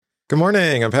Good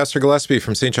morning. I'm Pastor Gillespie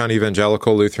from St. John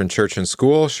Evangelical Lutheran Church and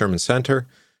School, Sherman Center,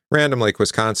 Random Lake,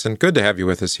 Wisconsin. Good to have you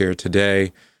with us here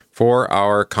today for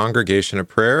our Congregation of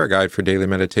Prayer, a guide for daily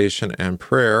meditation and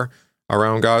prayer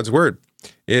around God's Word.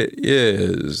 It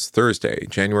is Thursday,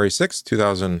 January 6th,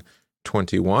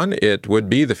 2021. It would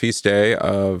be the feast day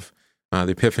of the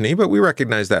Epiphany, but we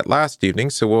recognized that last evening,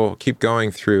 so we'll keep going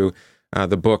through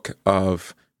the book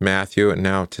of Matthew, and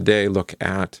now today look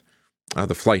at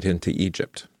the flight into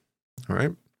Egypt. All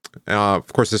right.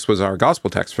 Of course, this was our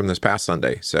gospel text from this past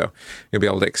Sunday, so you'll be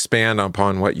able to expand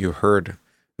upon what you heard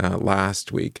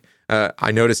last week.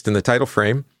 I noticed in the title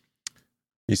frame,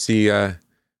 you see the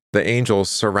angels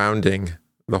surrounding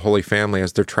the Holy Family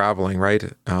as they're traveling,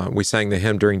 right? We sang the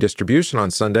hymn during distribution on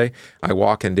Sunday, I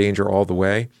Walk in Danger All the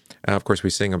Way. Of course,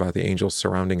 we sing about the angels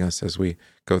surrounding us as we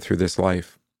go through this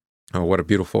life. Oh, what a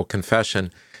beautiful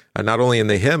confession, not only in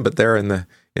the hymn, but there in the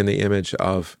image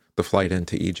of the flight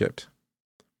into Egypt.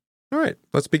 All right,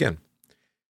 let's begin.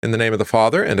 In the name of the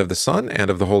Father, and of the Son, and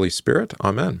of the Holy Spirit.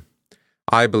 Amen.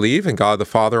 I believe in God the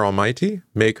Father Almighty,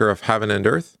 maker of heaven and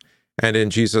earth, and in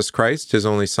Jesus Christ, his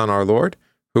only Son, our Lord,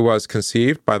 who was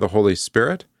conceived by the Holy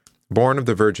Spirit, born of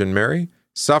the Virgin Mary,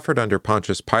 suffered under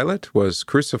Pontius Pilate, was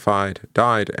crucified,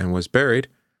 died, and was buried.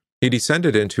 He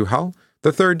descended into hell.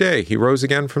 The third day he rose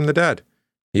again from the dead.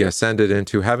 He ascended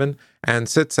into heaven, and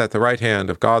sits at the right hand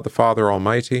of God the Father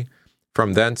Almighty.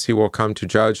 From thence he will come to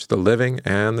judge the living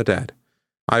and the dead.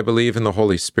 I believe in the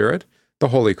Holy Spirit, the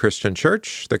holy Christian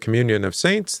Church, the communion of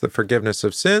saints, the forgiveness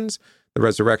of sins, the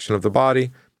resurrection of the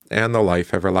body, and the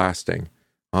life everlasting.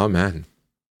 Amen.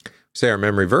 Say our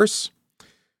memory verse.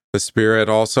 The Spirit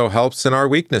also helps in our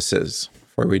weaknesses,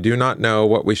 for we do not know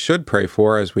what we should pray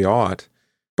for as we ought,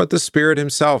 but the Spirit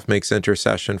himself makes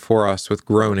intercession for us with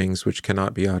groanings which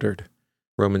cannot be uttered.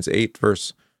 Romans 8,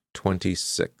 verse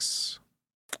 26.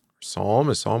 Psalm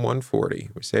is Psalm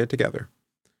 140. We say it together.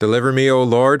 Deliver me, O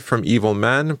Lord, from evil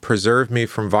men. Preserve me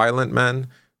from violent men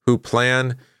who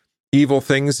plan evil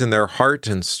things in their heart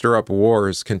and stir up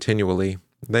wars continually.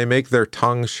 They make their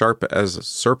tongue sharp as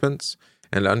serpents,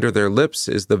 and under their lips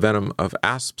is the venom of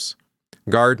asps.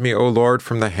 Guard me, O Lord,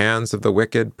 from the hands of the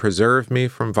wicked. Preserve me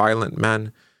from violent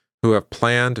men who have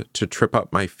planned to trip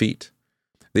up my feet.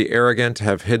 The arrogant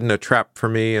have hidden a trap for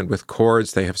me, and with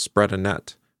cords they have spread a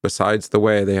net. Besides the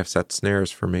way, they have set snares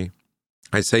for me.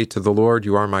 I say to the Lord,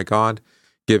 you are my God.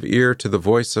 Give ear to the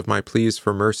voice of my pleas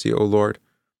for mercy, O Lord.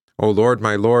 O Lord,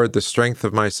 my Lord, the strength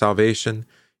of my salvation,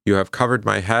 you have covered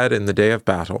my head in the day of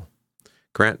battle.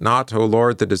 Grant not, O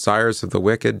Lord, the desires of the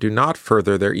wicked. Do not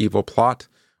further their evil plot,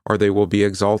 or they will be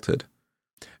exalted.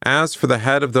 As for the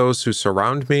head of those who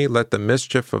surround me, let the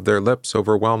mischief of their lips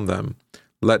overwhelm them.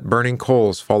 Let burning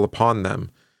coals fall upon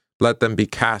them. Let them be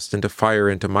cast into fire,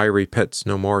 into miry pits,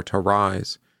 no more to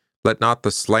rise. Let not the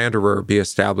slanderer be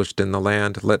established in the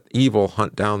land. Let evil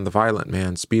hunt down the violent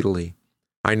man speedily.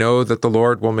 I know that the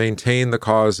Lord will maintain the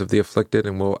cause of the afflicted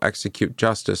and will execute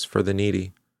justice for the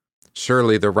needy.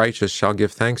 Surely the righteous shall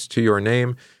give thanks to your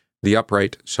name. The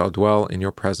upright shall dwell in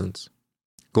your presence.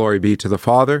 Glory be to the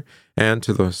Father, and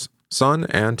to the Son,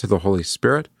 and to the Holy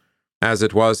Spirit, as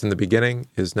it was in the beginning,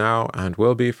 is now, and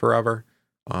will be forever.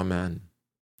 Amen.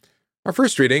 Our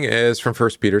first reading is from 1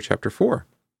 Peter chapter 4.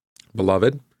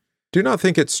 Beloved, do not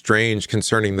think it strange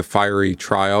concerning the fiery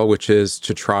trial which is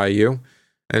to try you,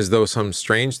 as though some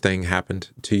strange thing happened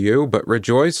to you, but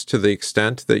rejoice to the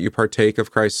extent that you partake of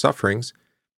Christ's sufferings,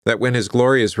 that when his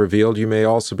glory is revealed you may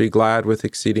also be glad with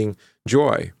exceeding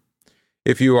joy.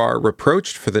 If you are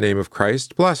reproached for the name of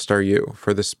Christ, blessed are you,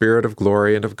 for the Spirit of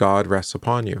glory and of God rests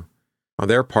upon you. On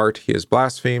their part he is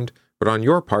blasphemed, but on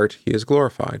your part he is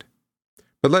glorified.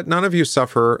 But let none of you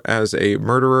suffer as a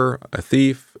murderer, a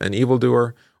thief, an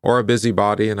evildoer, or a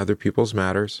busybody in other people's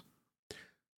matters.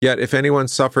 Yet if anyone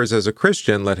suffers as a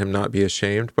Christian, let him not be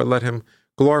ashamed, but let him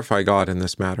glorify God in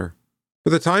this matter. For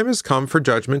the time has come for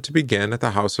judgment to begin at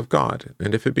the house of God,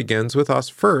 and if it begins with us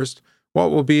first,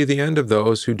 what will be the end of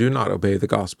those who do not obey the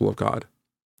gospel of God?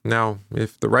 Now,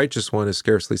 if the righteous one is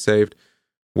scarcely saved,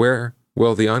 where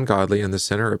will the ungodly and the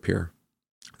sinner appear?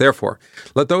 Therefore,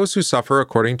 let those who suffer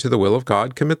according to the will of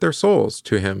God commit their souls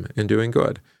to him in doing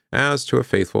good, as to a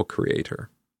faithful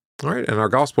Creator. All right, and our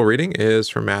gospel reading is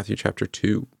from Matthew chapter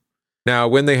 2. Now,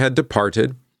 when they had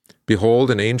departed,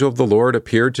 behold, an angel of the Lord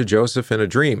appeared to Joseph in a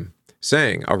dream,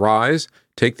 saying, Arise,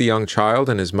 take the young child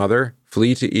and his mother,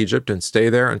 flee to Egypt, and stay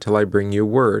there until I bring you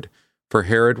word, for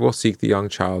Herod will seek the young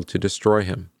child to destroy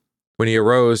him. When he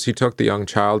arose, he took the young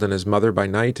child and his mother by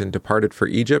night and departed for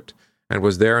Egypt, and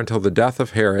was there until the death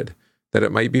of Herod, that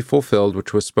it might be fulfilled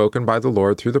which was spoken by the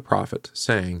Lord through the prophet,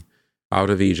 saying, Out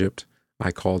of Egypt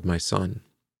I called my son.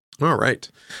 All right.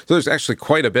 So there's actually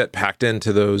quite a bit packed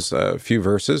into those few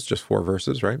verses, just 4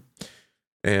 verses, right?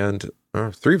 And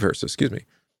 3 verses, excuse me.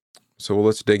 So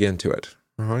let's dig into it.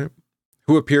 All right.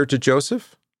 Who appeared to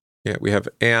Joseph? Yeah, we have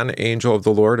an angel of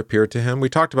the Lord appeared to him. We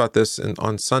talked about this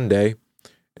on Sunday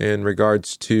in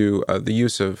regards to the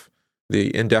use of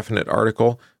the indefinite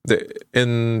article.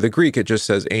 In the Greek, it just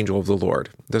says angel of the Lord.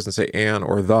 It doesn't say an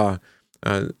or the.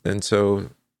 And so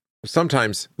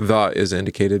sometimes the is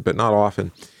indicated, but not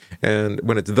often. And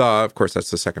when it's the, of course,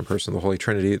 that's the second person of the Holy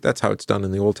Trinity. That's how it's done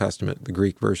in the Old Testament, the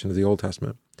Greek version of the Old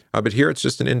Testament. But here it's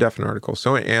just an indefinite article.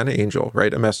 So an angel,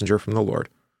 right? A messenger from the Lord.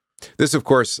 This, of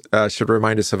course, should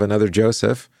remind us of another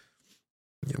Joseph.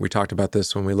 We talked about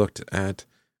this when we looked at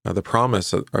the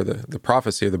promise or the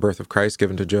prophecy of the birth of Christ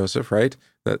given to Joseph, right?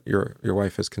 That your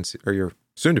wife is conceived, or your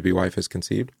soon-to-be wife is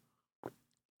conceived.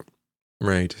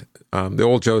 Right. The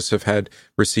old Joseph had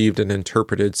received and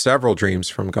interpreted several dreams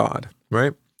from God,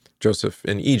 right? Joseph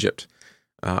in Egypt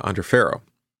under Pharaoh.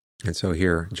 And so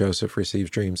here Joseph receives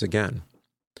dreams again.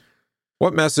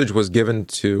 What message was given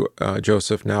to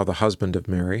Joseph, now the husband of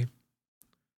Mary?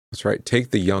 That's right.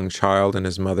 Take the young child and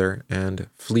his mother and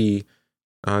flee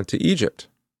to Egypt.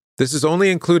 This is only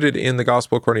included in the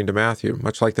Gospel according to Matthew,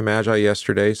 much like the Magi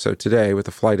yesterday, so today with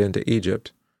the flight into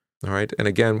Egypt. All right. And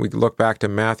again, we look back to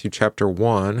Matthew chapter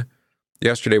 1.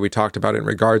 Yesterday we talked about it in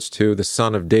regards to the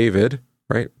son of David,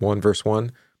 right? 1 verse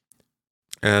 1.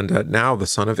 And now the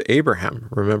son of Abraham.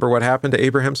 Remember what happened to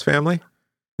Abraham's family?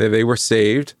 They were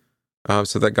saved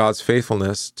so that God's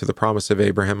faithfulness to the promise of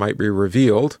Abraham might be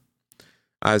revealed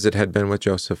as it had been with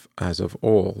Joseph as of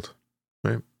old,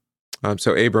 right?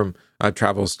 So Abram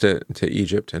travels to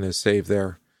Egypt and is saved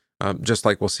there, just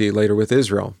like we'll see later with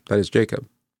Israel, that is Jacob.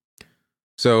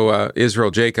 So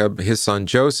Israel, Jacob, his son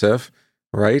Joseph,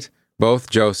 right? Both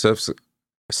Josephs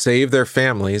save their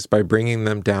families by bringing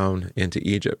them down into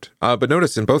Egypt. But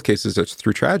notice in both cases, it's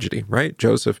through tragedy, right?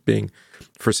 Joseph being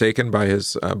forsaken by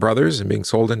his brothers and being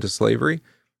sold into slavery,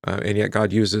 and yet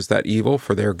God uses that evil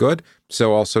for their good.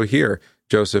 So also here,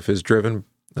 Joseph is driven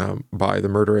by the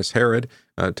murderous Herod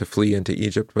to flee into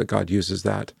Egypt, but God uses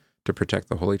that to protect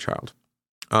the Holy Child.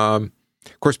 Of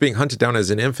course, being hunted down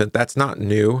as an infant, that's not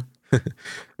new.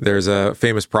 There's a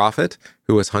famous prophet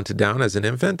who was hunted down as an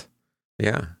infant.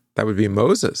 Yeah, that would be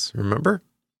Moses, remember?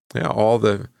 Yeah, all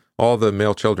the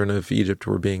male children of Egypt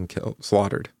were being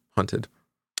slaughtered, hunted.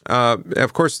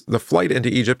 Of course, the flight into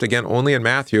Egypt, again, only in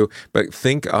Matthew, but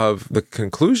think of the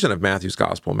conclusion of Matthew's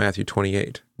gospel, Matthew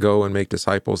 28. Go and make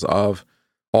disciples of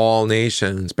all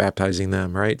nations, baptizing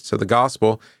them, right? So the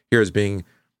gospel here is being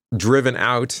driven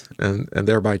out and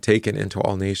thereby taken into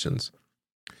all nations.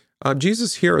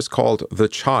 Jesus here is called the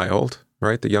child,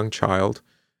 right? The young child.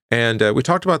 And we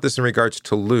talked about this in regards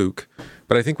to Luke,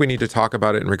 but I think we need to talk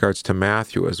about it in regards to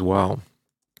Matthew as well.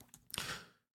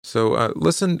 So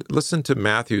listen to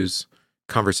Matthew's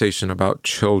conversation about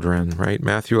children, right?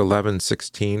 Matthew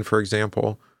 11:16, for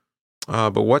example.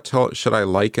 But what should I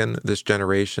liken this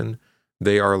generation?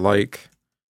 They are like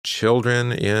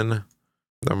children in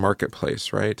the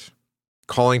marketplace, right?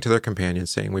 Calling to their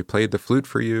companions, saying, "We played the flute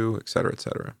for you," et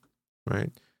cetera,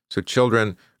 right? So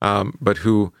children, but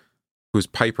whose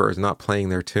piper is not playing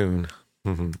their tune.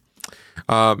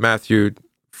 Matthew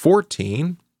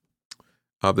 14.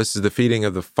 This is the feeding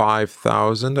of the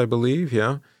 5,000, I believe,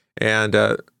 yeah.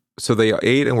 And so they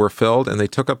ate and were filled, and they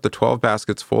took up the 12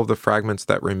 baskets full of the fragments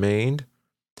that remained.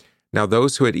 Now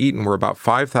those who had eaten were about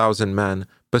 5,000 men,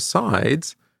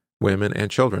 besides women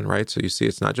and children, right? So you see,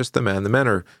 it's not just the men. The men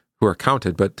are who are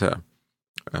counted, but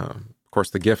of course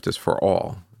the gift is for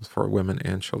all, it's for women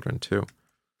and children too.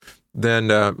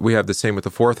 Then we have the same with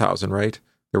the 4,000, right?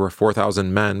 There were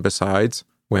 4,000 men besides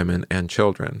women and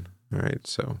children, right?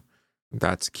 So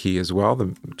that's key as well.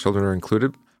 The children are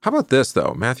included. How about this,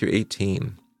 though? Matthew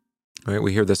 18, right?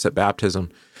 We hear this at baptism.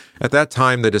 At that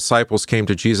time, the disciples came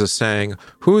to Jesus saying,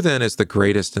 "Who then is the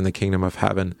greatest in the kingdom of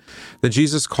heaven?" Then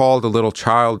Jesus called a little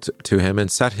child to him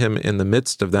and set him in the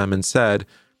midst of them and said,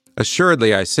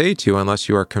 "Assuredly, I say to you, unless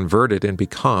you are converted and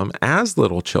become as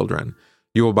little children,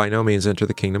 you will by no means enter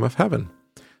the kingdom of heaven.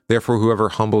 Therefore, whoever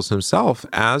humbles himself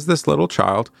as this little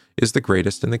child is the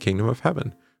greatest in the kingdom of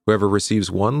heaven. Whoever receives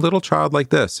one little child like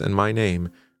this in my name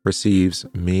receives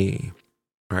me."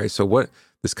 All right, so what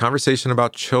this conversation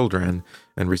about children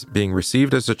and being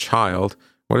received as a child,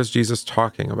 what is Jesus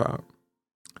talking about?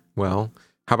 Well,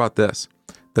 how about this?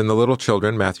 Then the little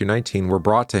children, Matthew 19, were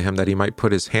brought to him that he might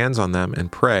put his hands on them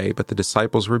and pray, but the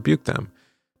disciples rebuked them.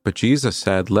 But Jesus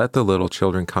said, "Let the little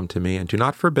children come to me, and do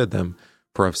not forbid them,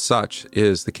 for of such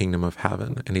is the kingdom of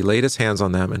heaven." And he laid his hands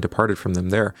on them and departed from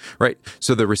them there. Right?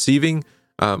 So the receiving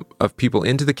of people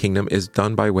into the kingdom is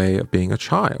done by way of being a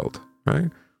child,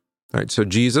 right? All right, so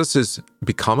Jesus has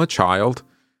become a child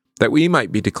that we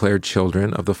might be declared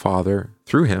children of the Father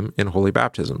through him in holy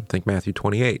baptism. Think Matthew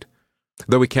 28.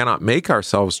 Though we cannot make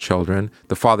ourselves children,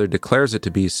 the Father declares it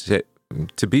to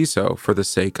be so for the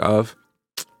sake of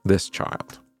this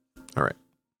child. All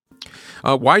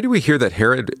right. Why do we hear that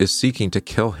Herod is seeking to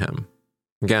kill him?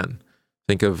 Again,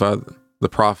 think of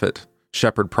the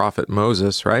shepherd prophet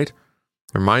Moses, right?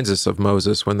 Reminds us of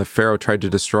Moses when the Pharaoh tried to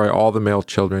destroy all the male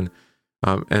children,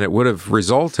 and it would have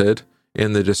resulted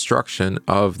in the destruction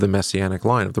of the messianic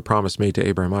line of the promise made to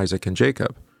Abraham, Isaac, and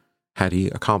Jacob, had he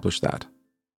accomplished that.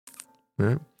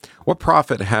 Right? What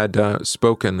prophet had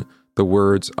spoken the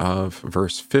words of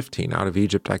verse 15, out of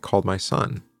Egypt I called my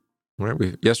son?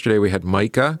 Right? Yesterday we had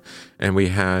Micah, and we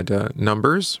had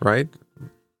Numbers, right?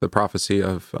 The prophecy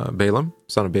of Balaam,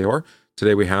 son of Beor.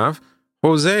 Today we have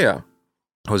Hosea.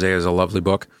 Hosea is a lovely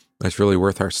book. It's really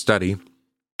worth our study.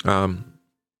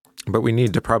 But we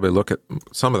need to probably look at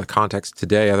some of the context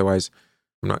today. Otherwise,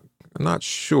 I'm not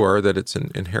sure that it's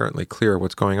inherently clear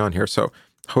what's going on here. So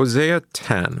Hosea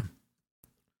 10.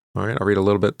 All right, I'll read a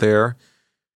little bit there.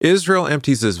 Israel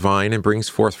empties his vine and brings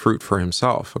forth fruit for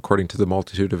himself, according to the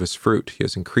multitude of his fruit. He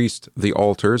has increased the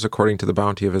altars according to the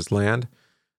bounty of his land.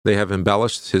 They have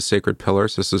embellished his sacred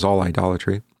pillars. This is all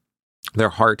idolatry. Their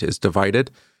heart is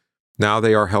divided. Now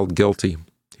they are held guilty.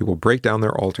 He will break down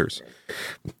their altars.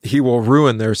 He will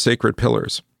ruin their sacred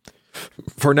pillars.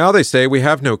 For now they say, we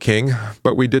have no king,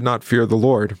 but we did not fear the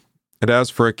Lord. And as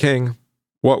for a king,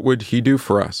 what would he do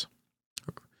for us?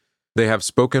 They have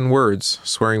spoken words,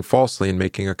 swearing falsely and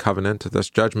making a covenant. Thus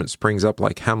judgment springs up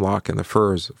like hemlock in the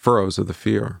furrows of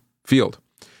the field.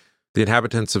 The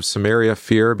inhabitants of Samaria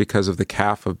fear because of the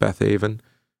calf of Bethaven.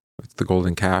 It's the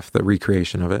golden calf, the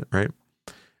recreation of it, right?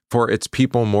 For its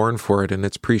people mourn for it, and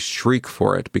its priests shriek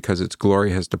for it, because its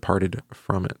glory has departed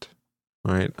from it.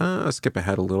 All right, let's skip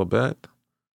ahead a little bit.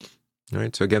 All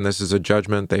right, so again, this is a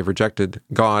judgment. They've rejected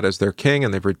God as their king,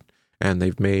 and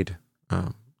they've been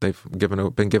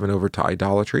given over to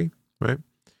idolatry. Right.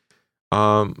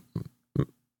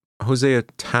 Hosea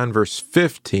 10 verse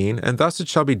 15, and thus it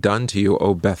shall be done to you,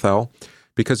 O Bethel,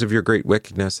 because of your great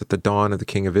wickedness, at the dawn of the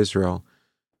king of Israel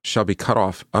shall be cut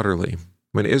off utterly.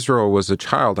 When Israel was a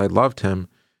child, I loved him.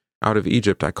 Out of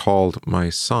Egypt I called my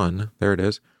son. There it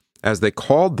is. As they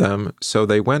called them, so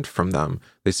they went from them.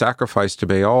 They sacrificed to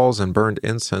Baals and burned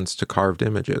incense to carved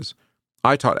images.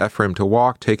 I taught Ephraim to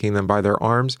walk, taking them by their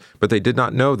arms, but they did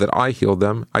not know that I healed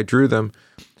them. I drew them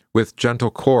with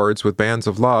gentle cords, with bands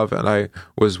of love, and I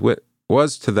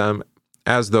was to them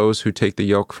as those who take the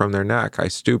yoke from their neck. I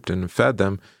stooped and fed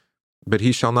them, but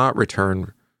he shall not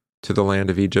return to the land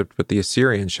of Egypt, but the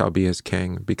Assyrian shall be his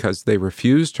king, because they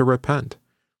refuse to repent.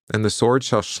 And the sword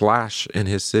shall slash in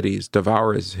his cities,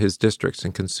 devour his districts,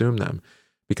 and consume them,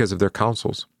 because of their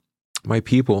counsels. My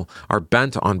people are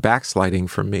bent on backsliding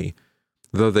from me.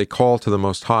 Though they call to the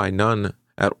Most High, none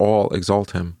at all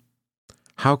exalt him.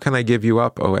 How can I give you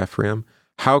up, O Ephraim?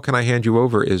 How can I hand you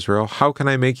over, Israel? How can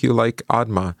I make you like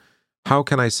Admah? How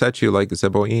can I set you like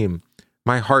Zeboim?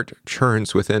 My heart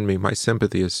churns within me, my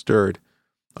sympathy is stirred.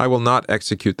 I will not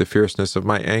execute the fierceness of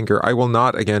my anger. I will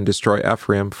not again destroy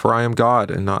Ephraim, for I am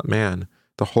God and not man,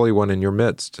 the Holy One in your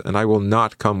midst, and I will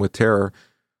not come with terror.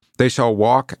 They shall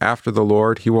walk after the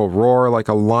Lord. He will roar like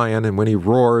a lion, and when he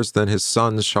roars, then his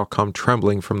sons shall come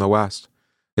trembling from the west.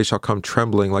 They shall come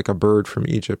trembling like a bird from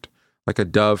Egypt, like a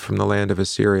dove from the land of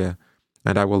Assyria,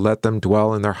 and I will let them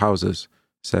dwell in their houses,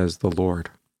 says the Lord.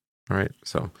 All right,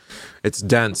 so it's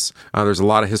dense. There's a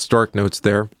lot of historic notes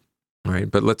there. All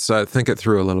right, but let's think it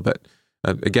through a little bit.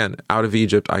 Again, out of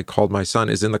Egypt I called my son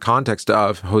is in the context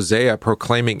of Hosea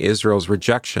proclaiming Israel's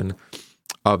rejection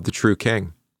of the true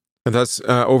king. And thus,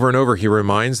 over and over, he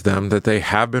reminds them that they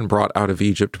have been brought out of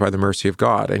Egypt by the mercy of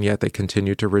God, and yet they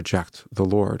continue to reject the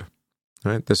Lord.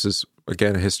 All right, this is,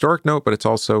 again, a historic note, but it's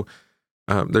also,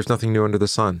 there's nothing new under the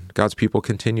sun. God's people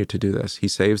continue to do this. He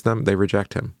saves them, they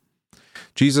reject him.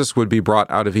 Jesus would be brought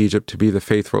out of Egypt to be the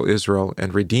faithful Israel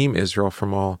and redeem Israel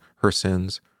from all her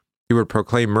sins. He would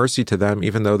proclaim mercy to them,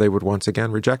 even though they would once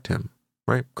again reject him,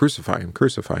 right? Crucify him,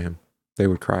 crucify him. They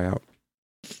would cry out.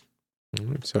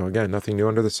 So again, nothing new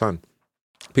under the sun.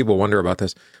 People wonder about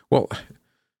this. Well,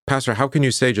 Pastor, how can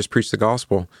you say just preach the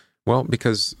gospel? Well,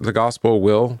 because the gospel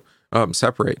will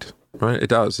separate, right? It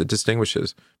does. It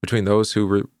distinguishes between those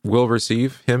who will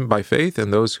receive him by faith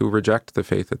and those who reject the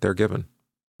faith that they're given.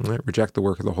 Right? Reject the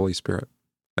work of the Holy Spirit.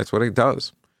 That's what it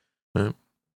does. Right?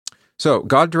 So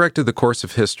God directed the course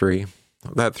of history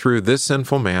that through this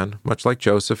sinful man, much like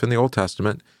Joseph in the Old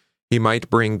Testament, he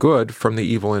might bring good from the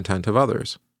evil intent of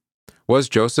others. Was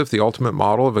Joseph the ultimate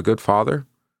model of a good father?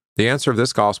 The answer of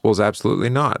this gospel is absolutely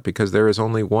not, because there is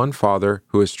only one Father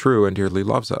who is true and dearly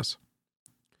loves us.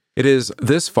 It is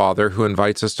this Father who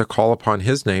invites us to call upon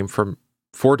his name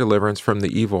for deliverance from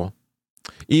the evil,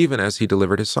 even as he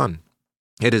delivered his Son.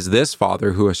 It is this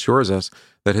Father who assures us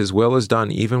that his will is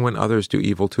done even when others do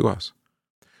evil to us.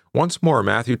 Once more,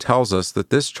 Matthew tells us that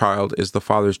this child is the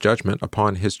Father's judgment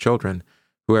upon his children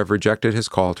who have rejected his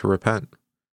call to repent.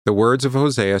 The words of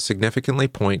Hosea significantly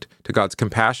point to God's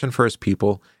compassion for his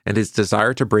people and his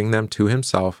desire to bring them to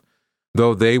himself,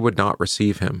 though they would not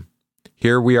receive him.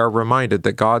 Here we are reminded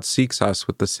that God seeks us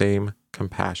with the same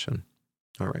compassion.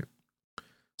 All right.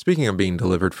 Speaking of being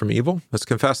delivered from evil, let's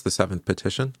confess the seventh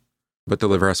petition. But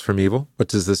deliver us from evil. What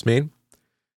does this mean?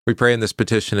 We pray in this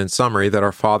petition in summary that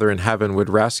our Father in heaven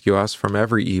would rescue us from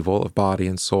every evil of body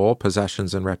and soul,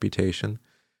 possessions and reputation.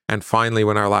 And finally,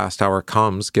 when our last hour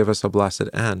comes, give us a blessed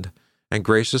end, and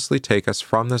graciously take us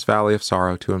from this valley of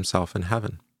sorrow to himself in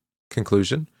heaven.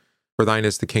 Conclusion: For thine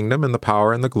is the kingdom and the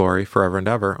power and the glory forever and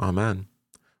ever. Amen.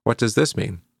 What does this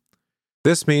mean?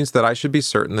 This means that I should be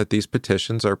certain that these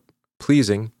petitions are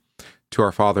pleasing to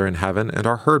our Father in heaven and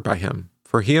are heard by him.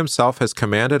 For he himself has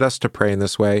commanded us to pray in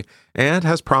this way and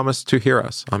has promised to hear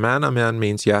us. Amen, amen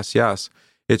means yes, yes,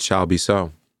 it shall be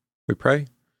so. We pray.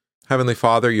 Heavenly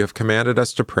Father, you have commanded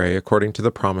us to pray according to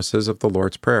the promises of the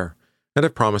Lord's Prayer, and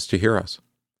have promised to hear us.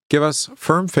 Give us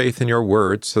firm faith in your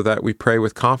word so that we pray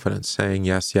with confidence, saying,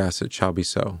 yes, yes, it shall be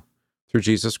so. Through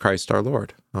Jesus Christ our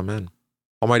Lord. Amen.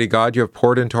 Almighty God, you have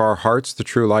poured into our hearts the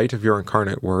true light of your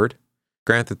incarnate word.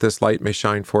 Grant that this light may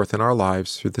shine forth in our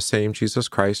lives through the same Jesus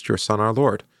Christ, your Son, our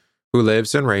Lord, who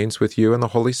lives and reigns with you in the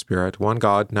Holy Spirit, one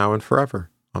God, now and forever.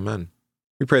 Amen.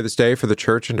 We pray this day for the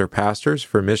church and her pastors,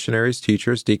 for missionaries,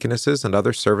 teachers, deaconesses, and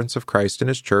other servants of Christ in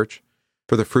his church,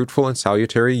 for the fruitful and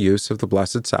salutary use of the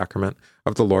blessed sacrament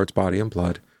of the Lord's body and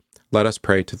blood. Let us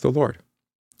pray to the Lord.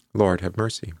 Lord, have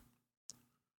mercy.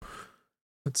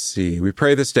 Let's see. We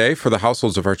pray this day for the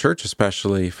households of our church,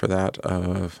 especially for that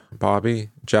of Bobby,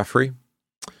 Jeffrey,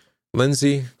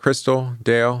 Lindsay, Crystal,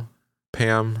 Dale,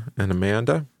 Pam, and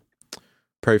Amanda.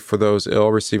 Pray for those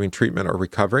ill receiving treatment or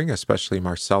recovering, especially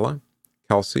Marcella,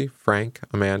 Kelsey, Frank,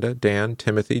 Amanda, Dan,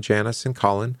 Timothy, Janice, and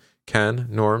Colin, Ken,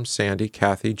 Norm, Sandy,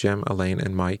 Kathy, Jim, Elaine,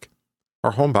 and Mike.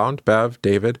 Our homebound, Bev,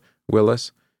 David,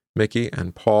 Willis, Mickey,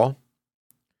 and Paul.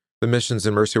 The missions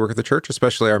and mercy work of the church,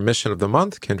 especially our mission of the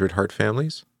month, Kindred Heart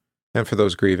Families. And for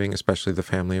those grieving, especially the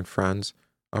family and friends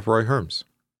of Roy Herms.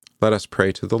 Let us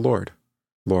pray to the Lord.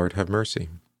 Lord, have mercy.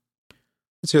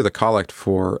 Let's hear the collect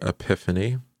for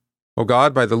Epiphany. O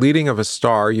God, by the leading of a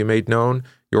star, you made known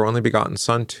your only begotten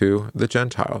Son to the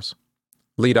Gentiles.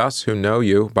 Lead us who know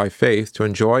you by faith to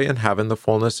enjoy in heaven the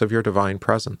fullness of your divine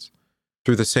presence.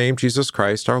 Through the same Jesus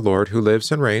Christ our Lord, who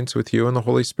lives and reigns with you in the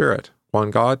Holy Spirit, one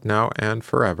God, now and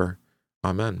forever.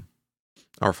 Amen.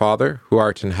 Our Father, who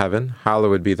art in heaven,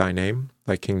 hallowed be thy name.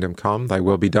 Thy kingdom come, thy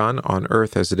will be done, on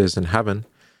earth as it is in heaven.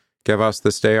 Give us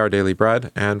this day our daily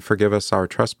bread, and forgive us our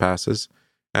trespasses,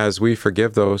 as we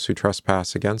forgive those who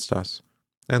trespass against us.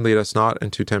 And lead us not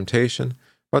into temptation,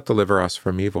 but deliver us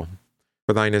from evil.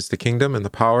 For thine is the kingdom, and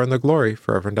the power, and the glory,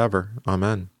 forever and ever.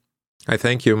 Amen. I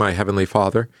thank you, my heavenly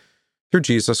Father, through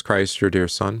Jesus Christ, your dear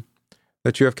Son,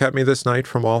 that you have kept me this night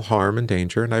from all harm and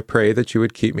danger, and I pray that you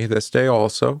would keep me this day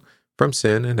also from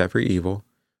sin and every evil,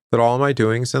 that all my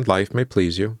doings and life may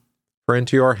please you. For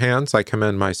into your hands I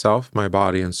commend myself, my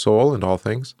body and soul, and all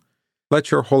things.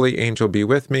 Let your holy angel be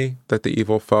with me, that the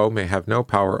evil foe may have no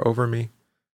power over me.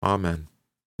 Amen.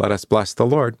 Let us bless the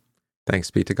Lord. Thanks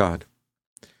be to God.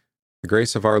 The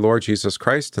grace of our Lord Jesus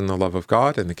Christ, and the love of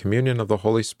God, and the communion of the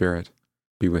Holy Spirit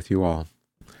be with you all.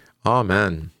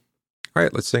 Amen. All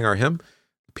right, let's sing our hymn,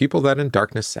 The People That in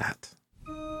Darkness Sat.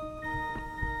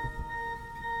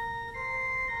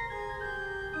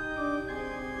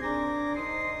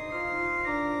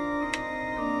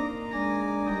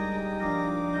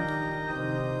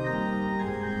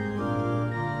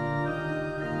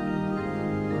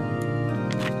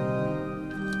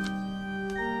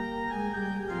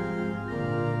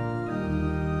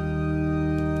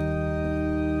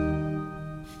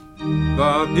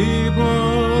 The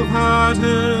people that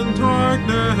in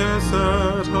darkness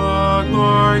sat a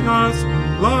glorious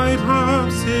light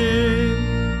have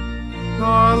seen.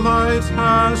 The light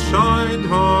has shined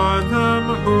on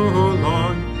them who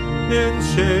long in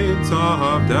shades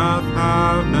of death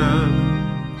have been.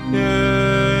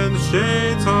 In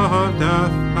shades of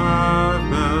death have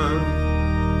been.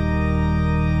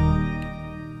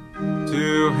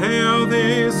 To hail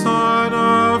thee, Son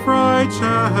of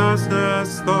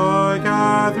Righteousness, the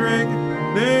gathering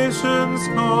nations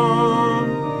come.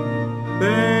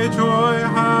 They joy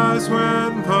as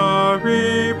when the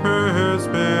reapers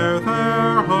bear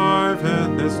their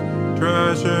harvest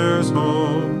treasures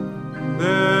home,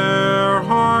 their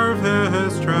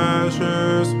harvest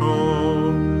treasures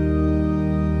home.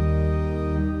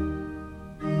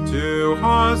 To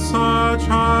us a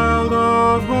child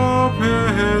of hope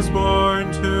is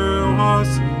born, to us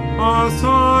a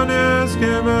son is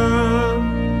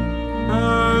given,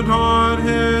 and on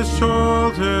his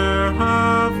shoulder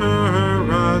ever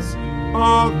rests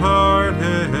all power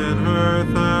in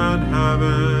earth and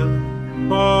heaven,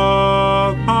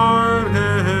 all power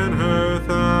in earth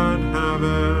and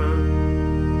heaven.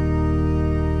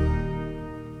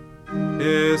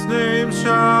 His name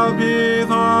shall be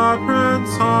the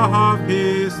Prince of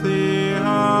Peace, the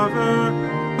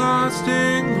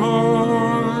everlasting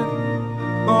Lord,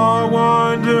 the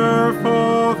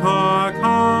wonderful, the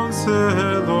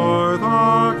Counselor,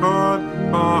 the God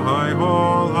by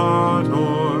all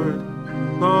adored,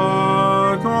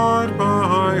 the God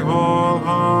by all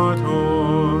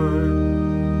adored.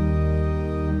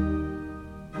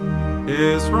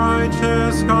 His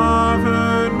righteous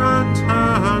government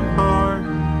and power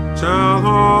shall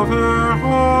over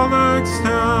all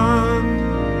extend,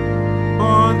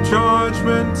 on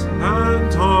judgment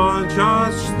and on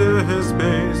justice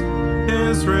based.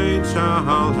 His reign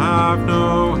shall have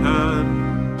no end.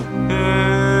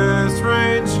 His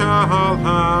reign shall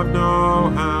have no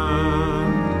end.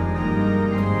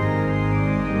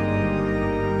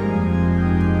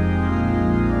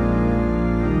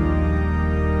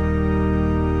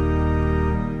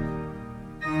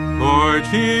 Lord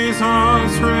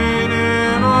Jesus, reign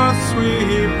in us,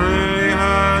 we pray,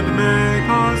 and make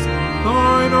us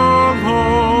thine own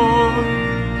home,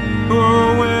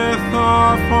 who with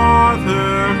the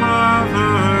Father have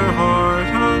a heart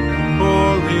and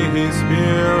Holy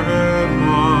Spirit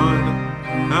one,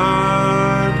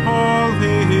 and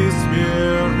Holy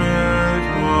Spirit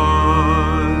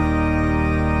one.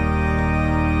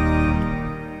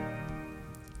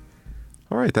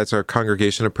 All right, that's our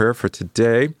congregation of prayer for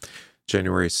today,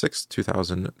 January 6th,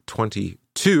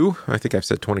 2022. I think I've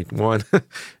said 21.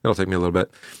 It'll take me a little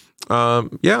bit.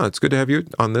 Yeah, it's good to have you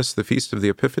on this, the Feast of the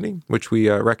Epiphany, which we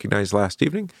recognized last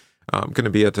evening. I'm going to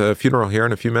be at a funeral here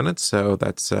in a few minutes, so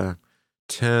that's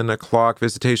 10 o'clock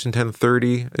visitation,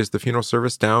 10:30 is the funeral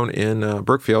service down in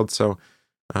Brookfield. So,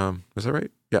 is that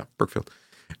right? Yeah, Brookfield.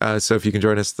 So if you can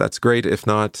join us, that's great. If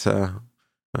not,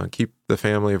 keep the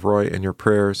family of Roy in your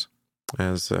prayers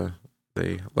as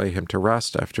they lay him to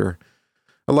rest after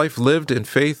a life lived in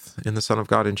faith in the Son of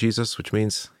God in Jesus, which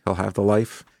means he'll have the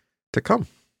life to come.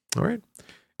 All right.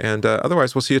 And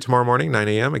otherwise, we'll see you tomorrow morning, 9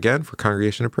 a.m. again for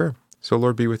Congregation of Prayer. So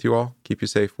Lord be with you all. Keep you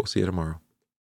safe. We'll see you tomorrow.